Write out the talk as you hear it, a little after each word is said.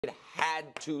it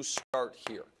had to start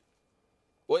here.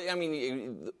 Well, I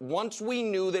mean, once we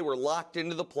knew they were locked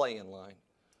into the play-in line,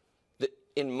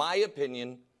 in my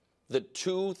opinion, the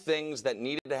two things that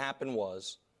needed to happen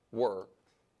were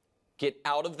get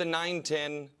out of the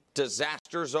 9-10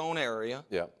 disaster zone area,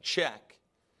 check,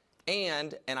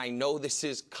 and I know this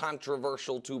is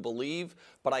controversial to believe,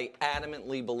 but I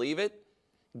adamantly believe it,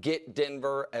 get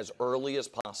Denver as early as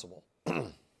possible.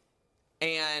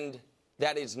 And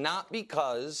that is not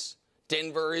because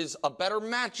Denver is a better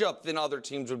matchup than other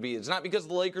teams would be. It's not because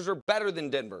the Lakers are better than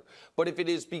Denver. But if it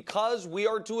is because we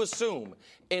are to assume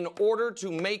in order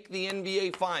to make the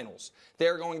NBA Finals,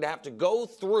 they're going to have to go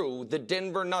through the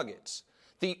Denver Nuggets.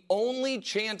 The only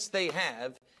chance they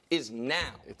have is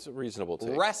now. It's a reasonable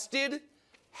take. Rested,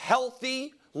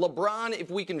 healthy, LeBron, if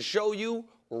we can show you,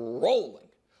 rolling.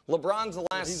 LeBron's the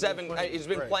last he's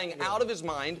been playing out of his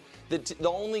mind. The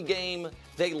only game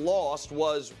they lost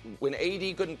was when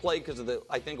AD couldn't play because of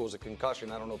I think it was a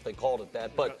concussion. I don't know if they called it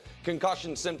that, but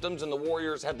concussion symptoms, and the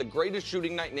Warriors had the greatest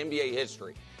shooting night in NBA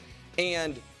history.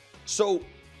 And so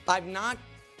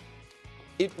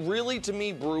it really to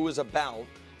me, Brew, is about,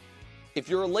 if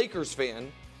you're a Lakers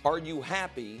fan, are you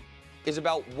happy, is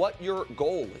about what your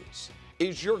goal is.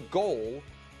 Is your goal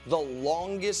the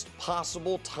longest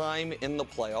possible time in the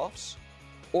playoffs?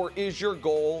 Or is your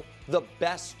goal the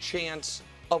best chance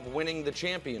of winning the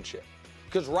championship?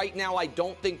 Because right now, I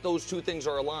don't think those two things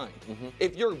are aligned.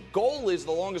 If your goal is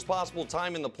the longest possible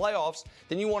time in the playoffs,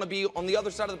 then you want to be on the other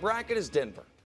side of the bracket as Denver.